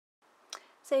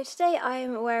So today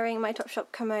I'm wearing my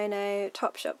Topshop kimono,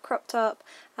 Topshop crop top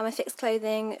and my Fixed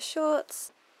Clothing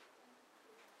shorts.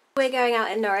 We're going out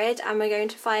in Norwich and we're going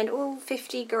to find all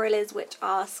 50 gorillas which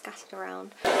are scattered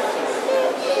around.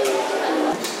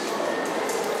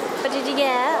 What did you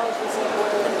get?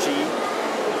 G.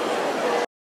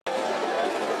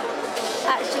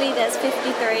 Actually there's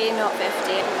 53, not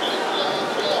 50.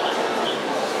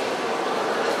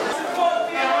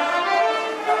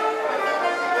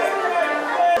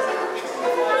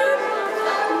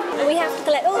 We have to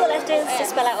collect all the letters to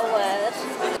spell out a word.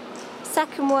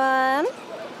 Second one.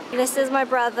 This is my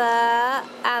brother,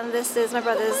 and this is my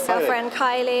brother's girlfriend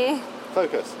Kylie.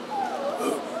 Focus.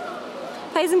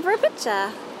 Posing for a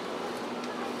picture.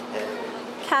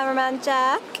 Cameraman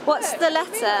Jack. What's the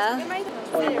letter?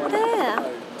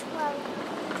 There.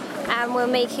 And we're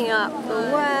making up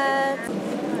the word.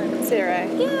 0.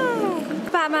 Yay!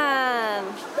 Batman.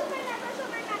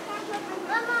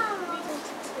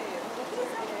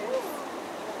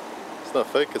 It's not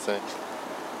focusing.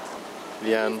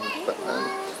 Leanne, Batman.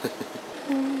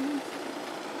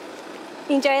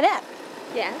 You enjoying it?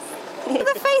 Yes. Look at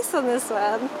the face on this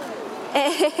one.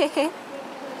 It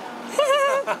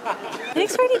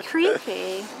looks really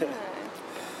creepy.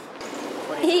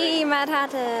 Hey, Mad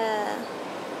Hatter.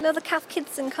 Look, the calf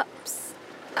kids and cups.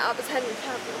 I was heading to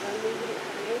camp and we wouldn't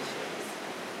have any issues.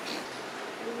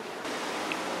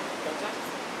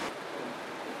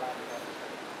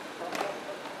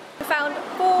 We found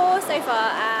 4 so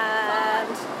far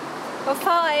and, well,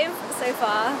 5 so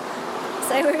far.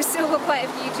 So we've still got quite a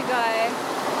few to go.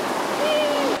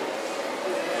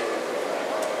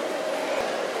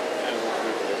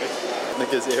 Look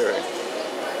at his earring.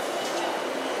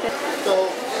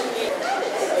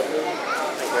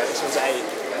 This one's 8.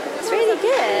 It's really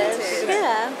good.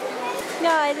 Yeah.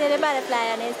 No, I did a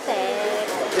butterfly on his face.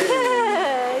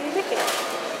 You look at it.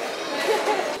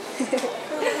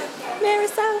 Mirror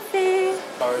selfie.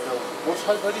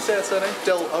 How do you say her surname?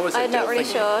 I'm not really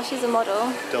sure. She's a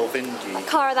model. Delvingi.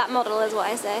 Cara that model is what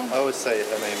I say. I always say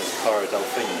her name is Cara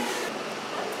Delphine.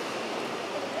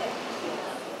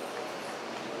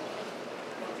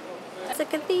 It's a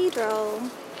cathedral.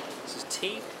 This is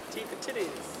T for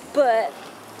titties. But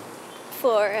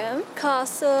forum,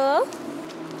 castle.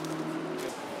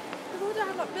 Would I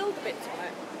have like build a bit to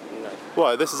it? No.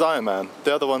 Why? This is Iron Man.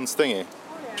 The other one's thingy.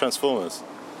 Transformers.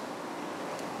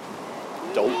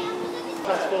 Dope.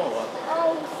 Transformer one.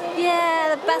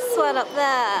 Yeah, the best one up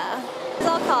there. It's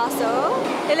our castle.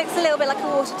 It looks a little bit like a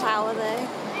water tower though.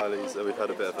 Kylie's, we've had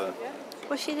a bit of a...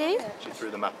 What's she do? She threw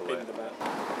the map away.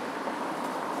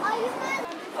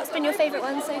 What's been your favourite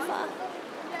one so far?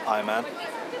 Iron Man.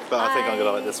 But I think I'm going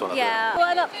to like this one up Yeah.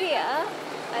 One up here, I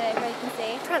don't know if you can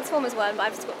see. Transformers one, but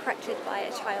I've just got corrected by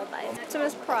a child that is.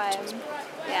 Optimus Prime.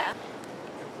 Yeah.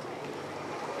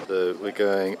 here. So we're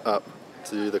going up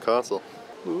to the castle.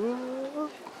 Ooh.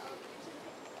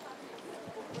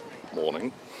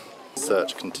 Morning.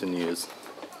 Search continues.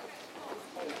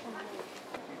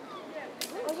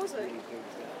 Oh, was it?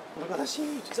 Oh my god, that's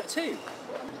huge. Is that 2?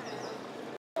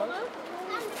 Can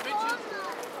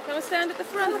I stand at the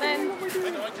front then?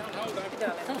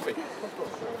 Can't be.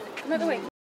 Another way.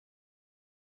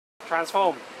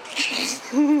 Transform.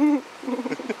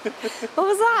 What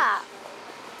was that?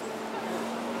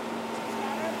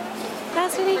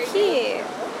 That's really cute.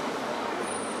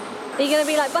 Are you going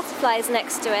to be like butterflies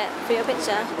next to it for your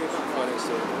picture?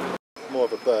 More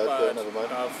of a bird, but never mind.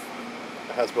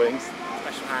 It has wings.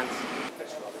 Special hands.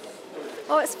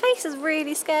 Oh, its face is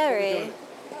really scary.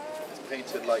 It's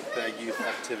painted like their youth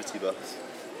activity bus.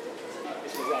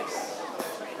 This is us.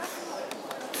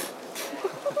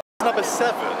 Number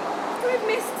 7. We've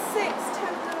missed 6, 10,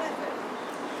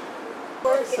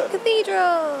 11.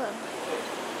 Cathedral.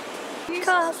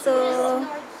 Castle.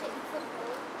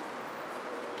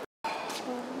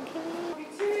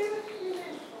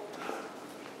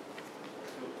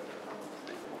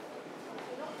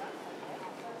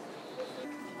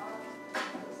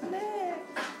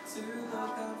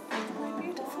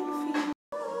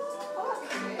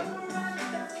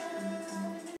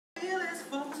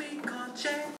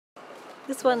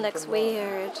 This one looks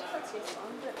weird.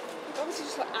 Obviously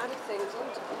just like added things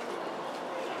onto it.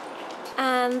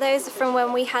 And those are from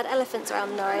when we had elephants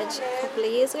around Norwich a couple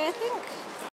of years ago, I think.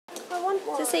 I want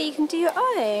one. So say you can do your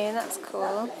own, that's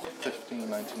cool.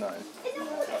 $15.99.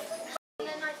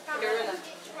 Gorilla.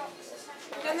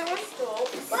 Then there are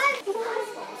stalks.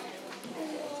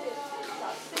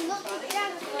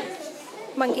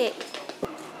 Monkey.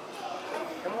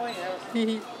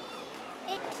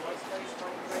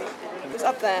 It's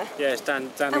up there. Yeah, it's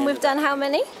down And we've done how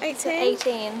many? 18.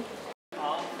 18.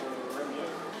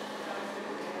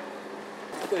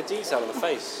 Look at the detail on the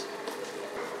face.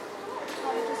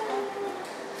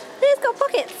 It's got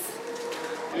pockets.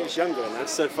 It's younger than that.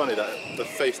 It's so funny that the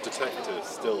face detector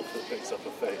still picks up a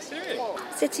face.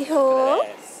 City Hall.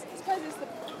 Yes.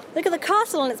 Look at the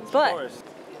castle on its butt.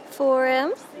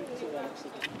 Forum.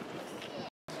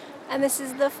 And this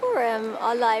is the Forum,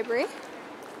 our library.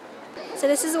 So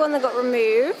this is the one that got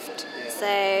removed. So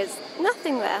there's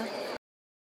nothing there.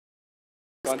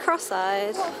 It's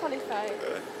cross-eyed. What a funny face.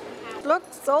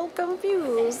 Looks all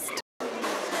confused.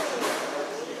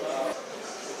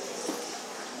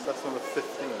 That's number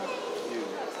 15.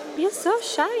 You're so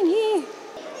shiny.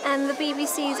 And the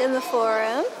BBC's in the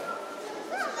Forum.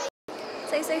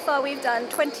 So far we've done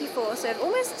 24, so we've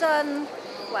almost done,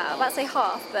 well, I'm about to say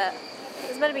half, but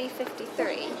it's better be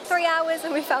 53. 3 hours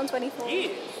and we found 24. Yeah.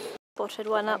 Spotted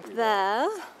one up there.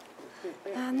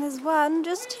 And there's one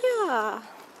just here. Oh,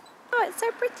 it's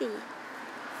so pretty.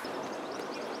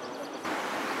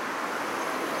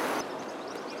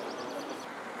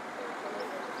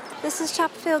 This is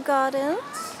Chapperfield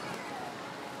Gardens.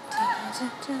 Da, da,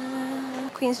 da.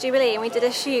 Queen's Jubilee, and we did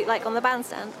a shoot like on the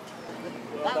bandstand.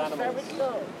 That was very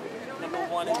cool. Number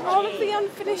 1 is All of the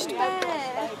unfinished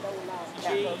bear.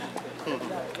 G.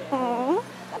 Aww.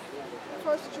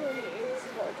 First journey is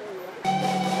what I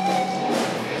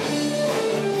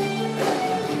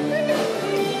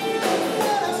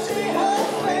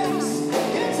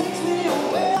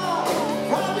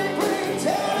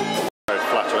Very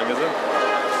flattering, is it?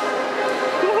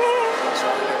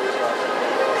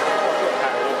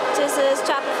 This is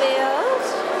Chapperfield.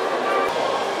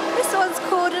 This one's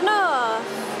called an R.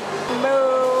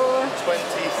 Moo.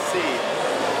 20C.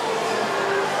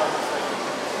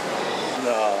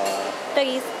 Nah.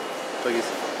 Doggies. Buggies.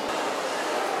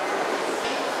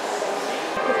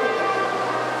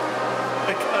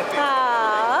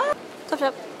 Ah. Top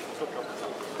shop.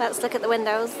 Let's look at the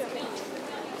windows.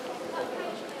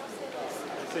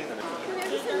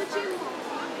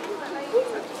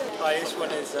 Hi, this one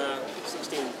is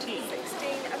 16T.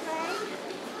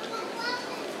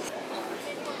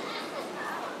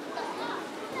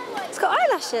 It's got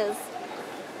eyelashes.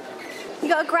 You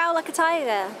gotta growl like a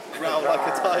tiger. Growl like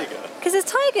a tiger. Because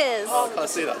it's tigers. Oh, I can't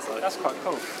see that side. That's quite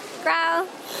cool. Growl.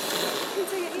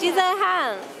 Do their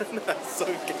hand. That's so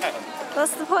gam.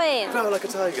 What's the point? Growl like a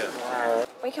tiger.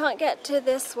 We can't get to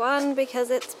this one because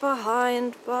it's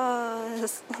behind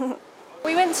bars.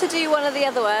 We went to do one of the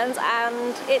other ones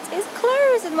and it is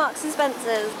closed in Marks and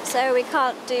Spencer's, so we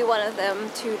can't do one of them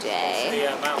today.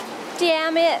 The mountain.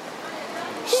 Damn it!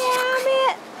 Damn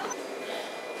it!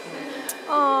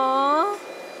 Aww.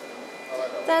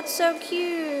 That's so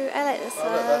cute. I like this one.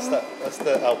 Oh, look, that's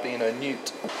the albino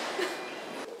newt.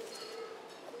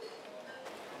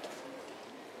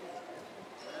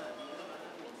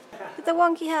 The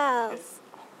wonky house.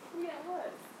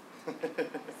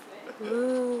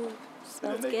 Ooh,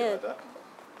 smells good. Like that.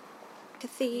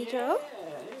 Cathedral.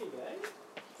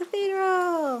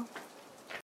 Cathedral.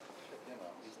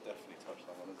 He's definitely touched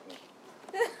that one, isn't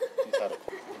he? He's had a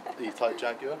E-type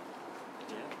Jaguar.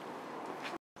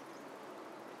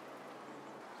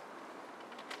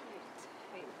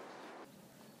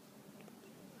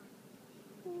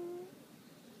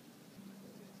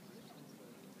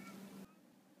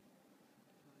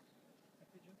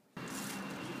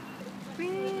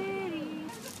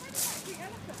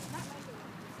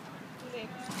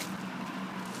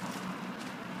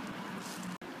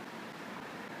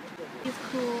 It's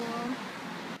cool.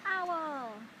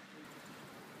 Owl.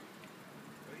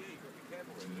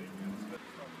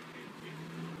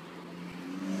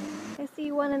 I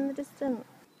see one in the distance.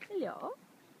 Hello.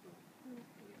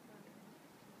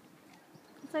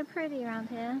 It's so pretty around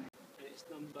here. It's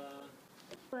number...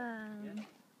 One.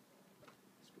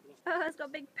 Oh, it's got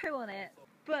a big poo on it.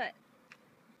 But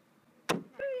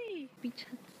beach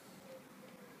hut.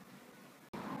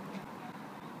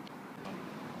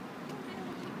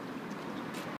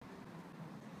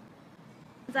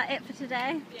 Is that it for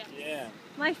today? Yeah.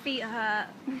 My feet hurt.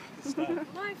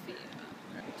 My feet.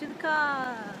 To the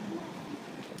car.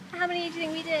 How many do you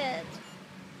think we did?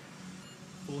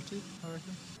 40, I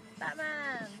reckon.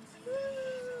 Batman!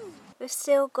 Woo! We've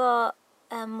still got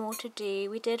more to do.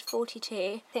 We did 42.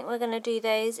 I think we're going to do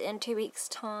those in 2 weeks'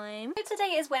 time. So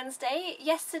today is Wednesday.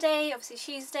 Yesterday, obviously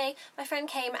Tuesday, my friend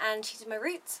came and she did my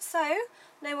roots. So,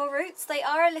 no more roots. They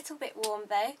are a little bit warm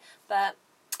though, but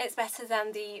it's better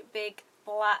than the big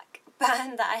black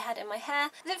band that I had in my hair.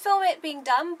 I didn't film it being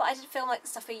done, but I did film like the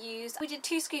stuff I used. We did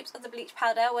 2 scoops of the bleach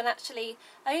powder when actually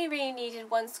I only really needed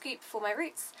 1 scoop for my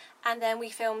roots, and then we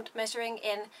filmed measuring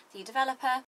in the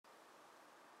developer.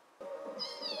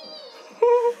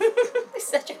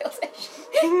 Such a realization.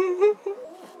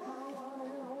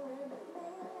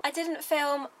 didn't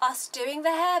film us doing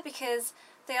the hair because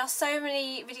there are so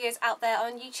many videos out there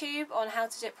on YouTube on how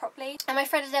to do it properly, and my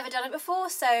friend had never done it before,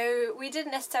 so we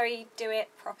didn't necessarily do it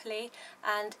properly,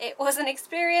 and it was an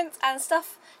experience and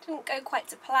stuff didn't go quite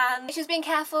to plan. She was being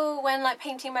careful when like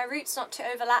painting my roots not to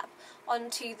overlap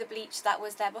onto the bleach that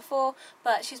was there before,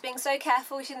 but she was being so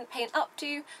careful she didn't paint up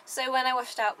to, so when I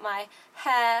washed out my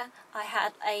hair I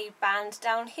had a band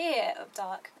down here of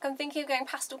dark. I'm thinking of going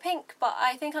pastel pink, but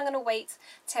I think I'm going to wait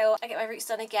till I get my roots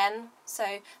done again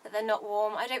so that they're not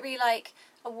warm. I don't really like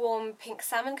a warm pink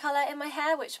salmon colour in my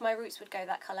hair, which my roots would go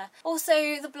that colour.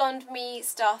 Also, the Blonde Me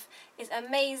stuff is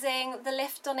amazing. The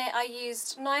lift on it, I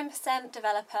used 9%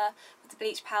 developer with the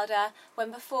bleach powder,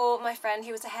 when before my friend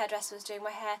who was a hairdresser was doing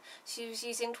my hair, she was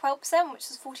using 12%, which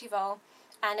was 40 vol,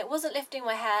 and it wasn't lifting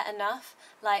my hair enough.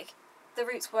 Like, the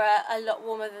roots were a lot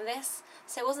warmer than this,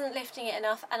 so it wasn't lifting it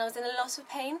enough and I was in a lot of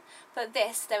pain. But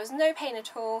this, there was no pain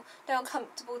at all, no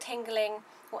uncomfortable tingling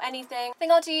or anything. I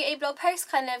think I'll do a blog post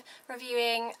kind of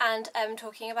reviewing and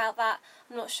talking about that.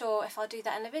 I'm not sure if I'll do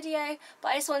that in a video, but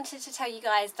I just wanted to tell you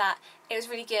guys that it was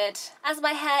really good. As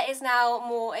my hair is now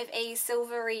more of a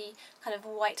silvery kind of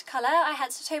white colour, I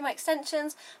had to tone my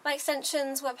extensions. My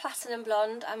extensions were platinum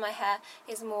blonde and my hair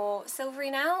is more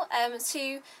silvery now.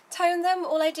 To tone them,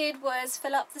 all I did was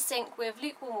fill up the sink with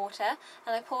lukewarm water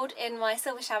and I poured in my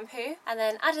silver shampoo and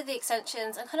then added the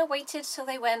extensions and kind of waited till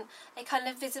they went a kind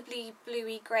of visibly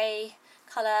bluey grey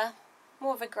colour,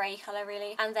 more of a grey colour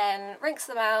really, and then rinse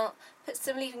them out, put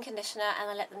some leave-in conditioner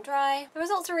and I let them dry. The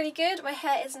results are really good. My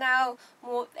hair is now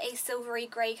more of a silvery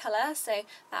grey colour, so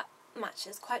that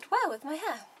matches quite well with my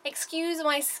hair. Excuse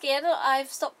my skin, I've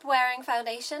stopped wearing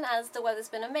foundation as the weather's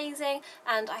been amazing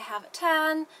and I have a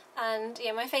tan, and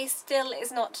yeah, my face still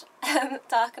is not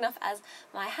dark enough as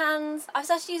my hands. I've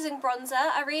started using bronzer.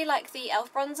 I really like the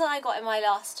e.l.f. bronzer I got in my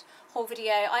last haul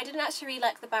video. I didn't actually really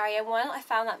like the Barrier one. I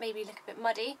found that made me look a bit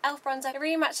muddy. e.l.f. bronzer, it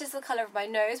really matches the colour of my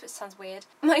nose, which sounds weird.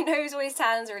 My nose always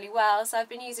tans really well, so I've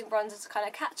been using bronzer to kind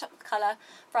of catch up the colour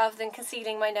rather than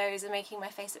concealing my nose and making my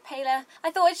face a bit paler.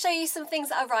 I thought I'd show you some things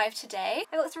that arrived today.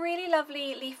 I got this really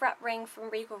lovely leaf wrap ring from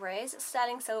Regal Rose. It's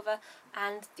sterling silver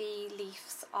and the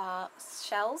leaves are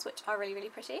shells, which are really, really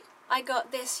pretty. I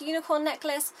got this unicorn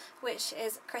necklace, which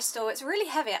is crystal. It's really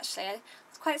heavy actually. I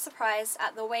was quite surprised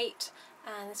at the weight,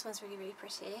 and this one's really, really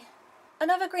pretty.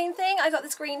 Another green thing, I got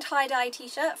this green tie-dye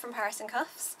t-shirt from Paris and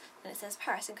Cuffs, and it says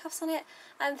Paris and Cuffs on it.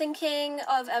 I'm thinking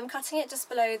of cutting it just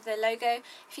below the logo.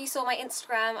 If you saw my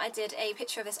Instagram, I did a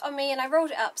picture of this on me and I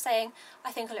rolled it up saying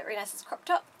I think I look really nice as a crop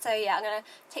top. So yeah, I'm going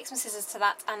to take some scissors to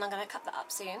that and I'm going to cut that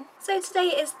up soon. So today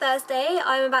is Thursday.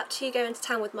 I'm about to go into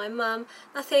town with my mum.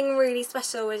 Nothing really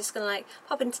special, we're just going to like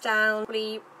pop into town,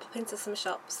 really pop into some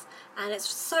shops. And it's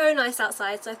so nice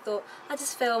outside, so I thought I'd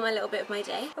just film a little bit of my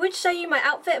day. I would show you my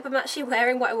outfit, but I'm actually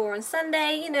wearing what I wore on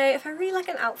Sunday. You know, if I really like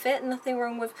an outfit, nothing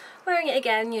wrong with wearing it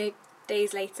again, you know,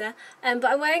 days later. But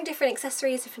I'm wearing different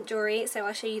accessories, different jewellery, so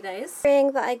I'll show you those. The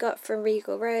ring that I got from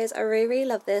Regal Rose, I really, really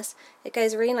love this. It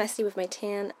goes really nicely with my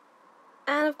tan.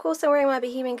 And of course I'm wearing my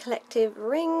Bohemian Collective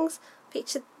rings.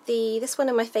 Pictured this one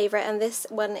in my favourite and this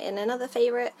one in another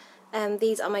favourite.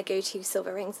 These are my go-to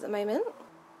silver rings at the moment.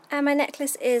 And my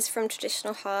necklace is from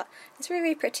Traditional Heart. It's really,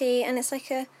 really pretty and it's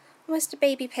like almost a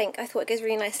baby pink. I thought it goes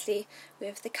really nicely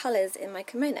with the colours in my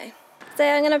kimono. So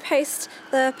I'm going to post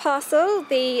the parcel,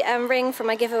 the ring from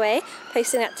my giveaway,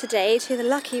 posting that today to the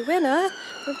lucky winner,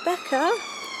 Rebecca.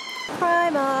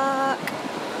 Primark.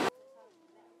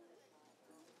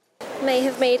 May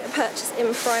have made a purchase in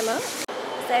Primark.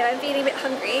 So I'm feeling a bit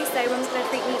hungry, so Mum's going to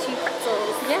treat me to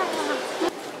pretzels.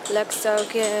 Yeah. Looks so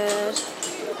good.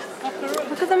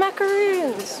 Look at the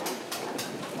macaroons.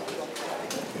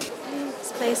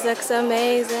 This place looks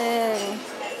amazing.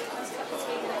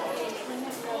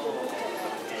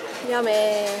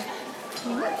 Yummy.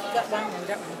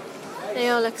 They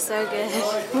all look so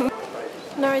good.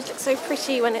 Norwich looks so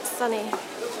pretty when it's sunny.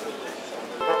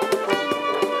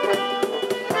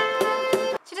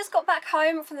 Got back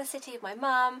home from the city with my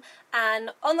mum,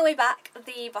 and on the way back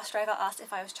the bus driver asked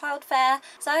if I was childfare.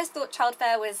 So I just thought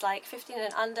childfare was like 15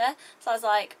 and under, so I was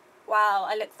like, wow,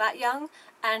 I look that young,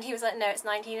 and he was like, no, it's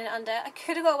 19 and under. I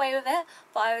could have got away with it,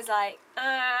 but I was like,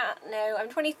 no, I'm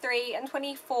 23 and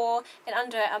 24 in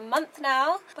under a month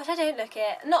now, but I don't look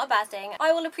it. Not a bad thing.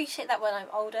 I will appreciate that when I'm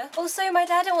older. Also, my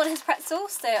dad didn't want his pretzel,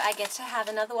 so I get to have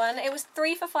another one. It was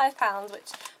 3 for £5,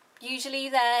 which usually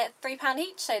they're £3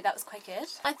 each, so that was quite good.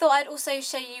 I thought I'd also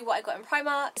show you what I got in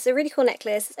Primark. It's a really cool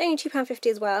necklace. It's only £2.50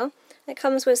 as well. It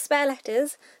comes with spare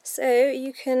letters, so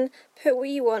you can put what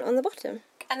you want on the bottom.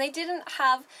 and they didn't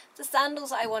have the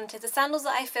sandals that I wanted. The sandals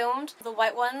that I filmed, the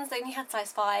white ones, they only had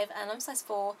size 5 and I'm size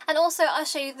 4. And also I'll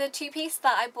show you the 2-piece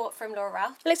that I bought from Laura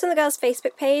Ralph. I looked on the girl's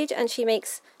Facebook page and she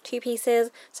makes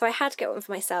 2-pieces, so I had to get one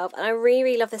for myself, and I really,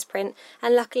 really love this print,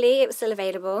 and luckily it was still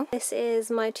available. This is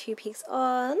my 2-piece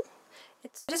on. I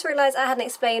just realised I hadn't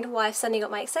explained why I've suddenly got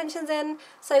my extensions in,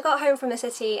 so I got home from the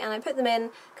city and I put them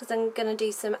in because I'm going to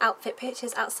do some outfit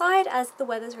pictures outside as the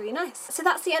weather's really nice. So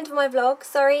that's the end of my vlog.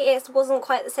 Sorry it wasn't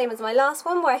quite the same as my last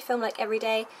one where I filmed like every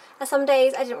day, as some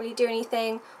days I didn't really do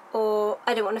anything, or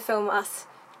I didn't want to film us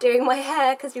doing my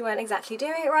hair because we weren't exactly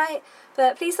doing it right.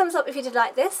 But please thumbs up if you did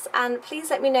like this, and please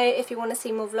let me know if you want to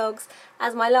see more vlogs,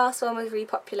 as my last one was really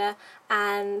popular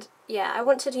and yeah, I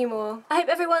want to do more. I hope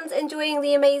everyone's enjoying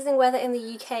the amazing weather in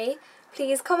the UK.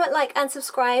 Please comment, like and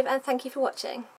subscribe, and thank you for watching.